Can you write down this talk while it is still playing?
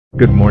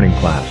Good morning,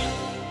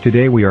 class.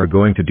 Today we are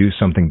going to do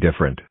something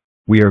different.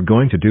 We are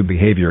going to do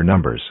behavior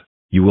numbers.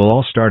 You will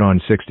all start on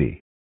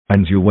 60.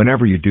 And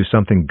whenever you do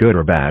something good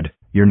or bad,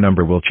 your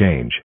number will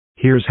change.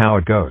 Here's how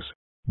it goes.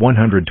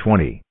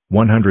 120,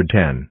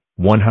 110,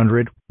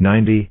 100,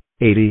 90,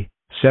 80,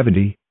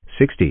 70,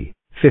 60,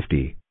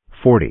 50,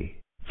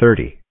 40,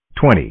 30,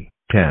 20,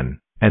 10,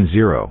 and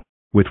 0.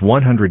 With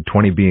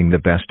 120 being the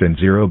best and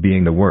 0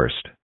 being the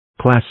worst.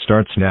 Class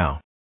starts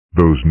now.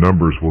 Those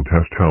numbers will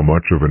test how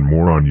much of a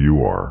moron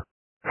you are.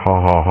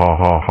 Ha ha ha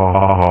ha ha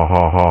ha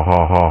ha ha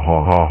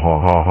ha ha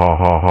ha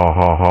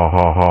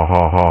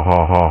ha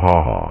ha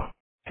ha ha.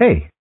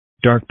 Hey,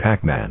 Dark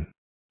Pac-Man.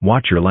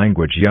 Watch your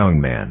language,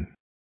 young man.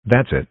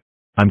 That's it.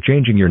 I'm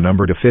changing your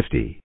number to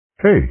 50.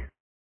 Hey,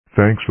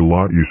 thanks a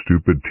lot, you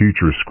stupid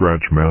teacher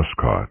scratch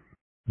mascot.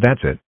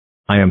 That's it.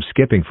 I am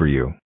skipping for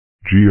you.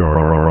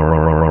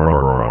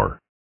 Grrrr.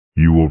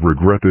 You will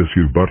regret this,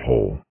 you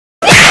butthole.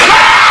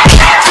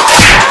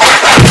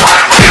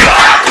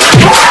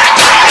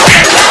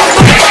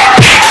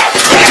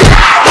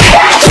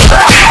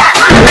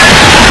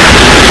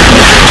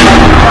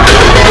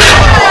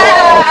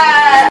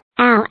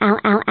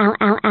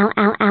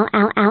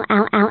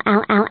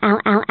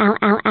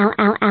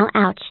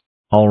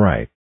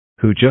 Alright.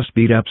 Who just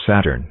beat up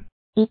Saturn?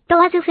 It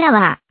was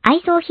Flower. I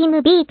saw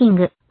him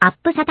beating up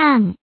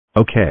Saturn.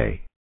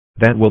 Okay.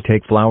 That will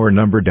take Flower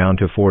number down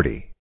to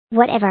 40.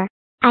 Whatever.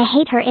 I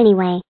hate her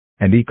anyway.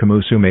 And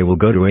Ikamusume will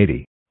go to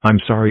 80. I'm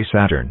sorry,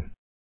 Saturn.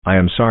 I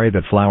am sorry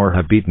that Flower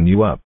have beaten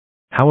you up.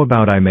 How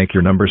about I make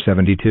your number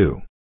 72?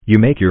 You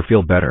make your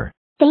feel better.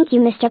 Thank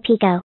you, Mr.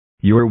 Pico.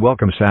 You are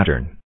welcome,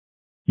 Saturn.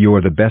 You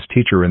are the best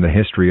teacher in the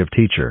history of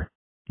teacher.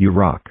 You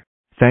rock.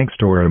 Thanks,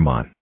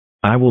 Doraemon.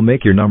 I will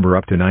make your number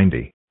up to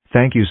 90.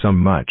 Thank you so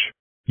much.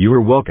 You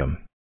are welcome.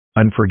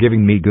 And for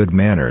giving me good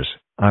manners,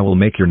 I will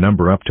make your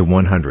number up to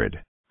 100.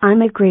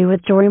 I'm agree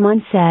with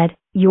Doraemon said,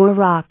 you're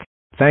rock.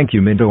 Thank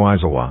you, Mindo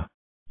Aizawa.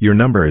 Your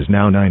number is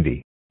now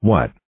 90.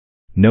 What?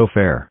 No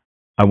fair.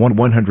 I want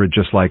 100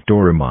 just like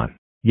Doraemon.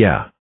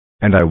 Yeah.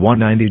 And I want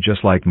 90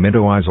 just like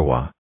Mindo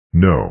Aizawa.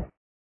 No.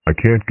 I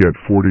can't get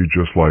 40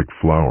 just like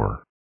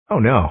Flower. Oh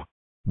no.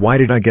 Why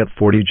did I get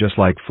 40 just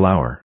like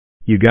Flower?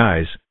 You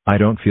guys, I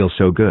don't feel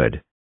so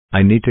good.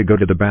 I need to go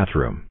to the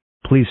bathroom.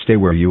 Please stay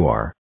where you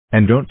are.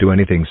 And don't do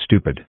anything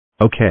stupid,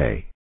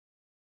 okay?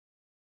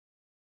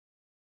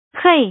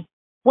 Hey,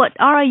 what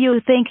are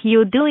you think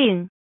you're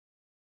doing?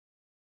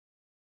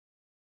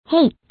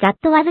 Hey, that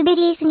was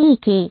very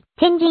sneaky.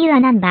 Change your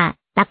number.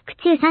 Back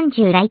to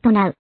 30 right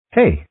now.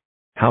 Hey,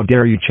 how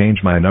dare you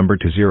change my number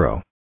to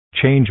 0?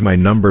 Change my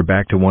number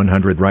back to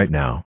 100 right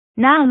now.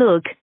 Now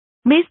look,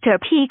 Mr.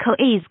 Pico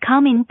is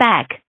coming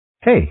back.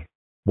 Hey,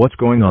 what's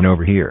going on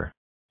over here?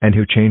 And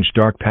who changed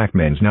Dark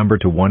Pac-Man's number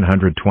to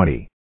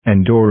 120,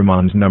 and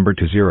Doraemon's number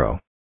to 0?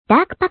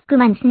 Dark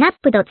Pac-Man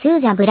snapped to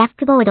the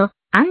blackboard,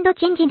 and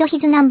changed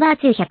his number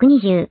to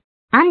 120,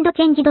 and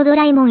changed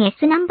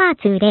Doraemon's number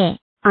to 0.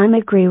 I'm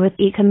agree with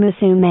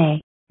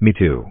Ikamusume. Me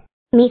too.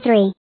 Me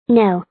 3.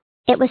 No.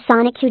 It was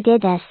Sonic who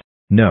did this.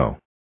 No.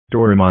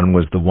 Doraemon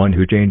was the one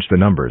who changed the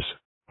numbers.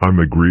 I'm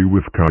agree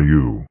with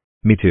Caillou.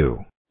 Me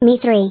too. Me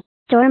 3.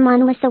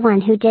 Doraemon was the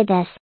one who did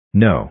this.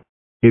 No.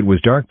 It was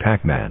Dark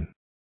Pac-Man.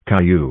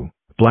 Caillou,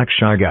 Black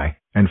Shy Guy,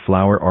 and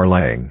Flower are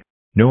lying.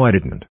 No, I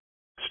didn't.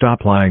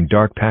 Stop lying,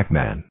 Dark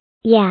Pac-Man.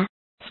 Yeah.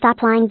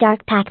 Stop lying,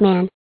 Dark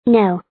Pac-Man.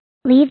 No.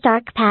 Leave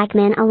Dark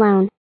Pac-Man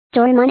alone.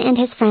 Doraemon and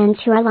his friends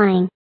who are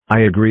lying.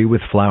 I agree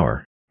with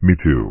Flower. Me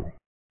too.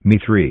 Me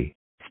 3.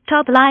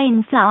 Stop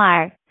lying,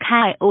 Flower,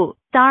 Caillou,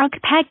 Dark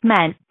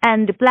Pac-Man,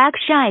 and Black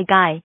Shy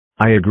Guy.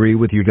 I agree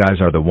with you guys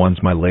are the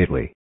ones my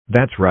lately.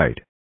 That's right.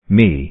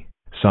 Me,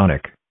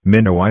 Sonic,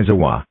 Mindo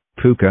Aizawa,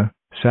 Puka,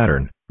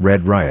 Saturn,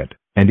 Red Riot,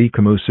 and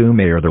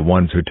Ikamusume are the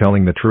ones who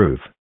telling the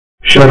truth.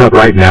 Shut up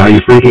right now,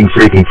 you freaking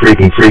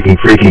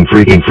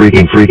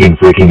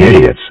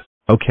idiots.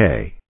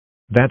 Okay.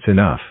 That's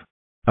enough.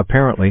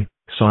 Apparently,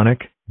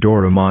 Sonic,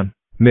 Doraemon,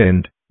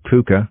 Mind,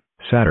 Puka,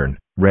 Saturn,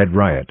 Red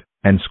Riot,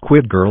 and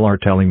Squid Girl are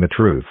telling the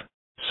truth.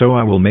 So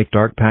I will make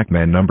Dark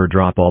Pac-Man number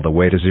drop all the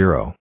way to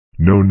 0.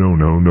 No.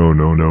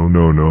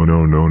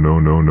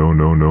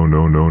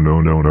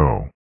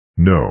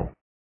 No.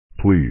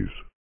 Please.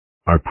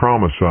 I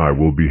promise I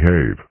will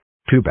behave.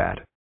 Too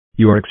bad.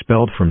 You are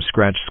expelled from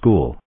Scratch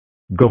School.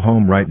 Go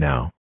home right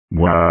now.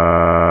 Wah.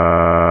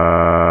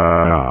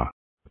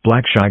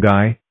 Black Shy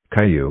Guy,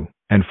 Caillou,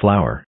 and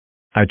Flower.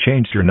 I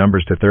changed your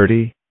numbers to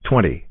 30,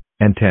 20,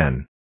 and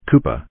 10.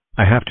 Koopa,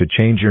 I have to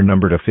change your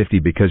number to 50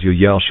 because you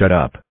yell shut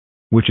up.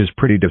 Which is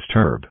pretty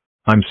disturbed.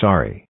 I'm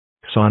sorry.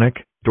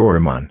 Sonic,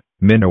 Doraemon,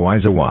 Mindo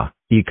Aizawa,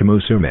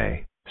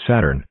 Ikamusume,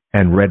 Saturn,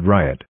 and Red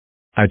Riot.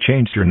 I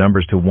changed your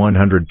numbers to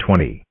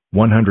 120,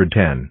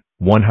 110,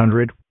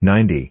 100,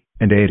 90,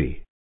 and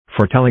 80.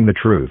 For telling the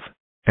truth.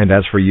 And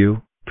as for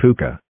you,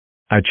 Puka,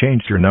 I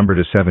changed your number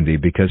to 70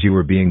 because you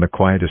were being the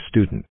quietest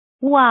student.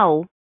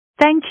 Wow.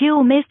 Thank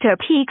you, Mr.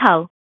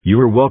 Pico. You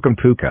are welcome,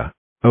 Puka.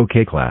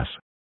 Okay, class.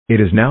 It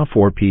is now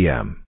 4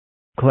 p.m.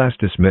 Class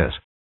dismissed.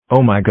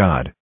 Oh my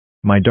god.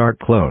 My dark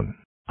clone.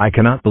 I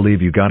cannot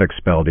believe you got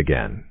expelled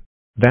again.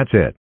 That's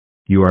it.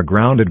 You are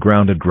grounded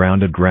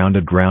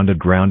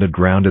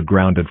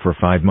for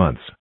 5 months.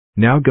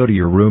 Now go to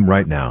your room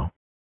right now.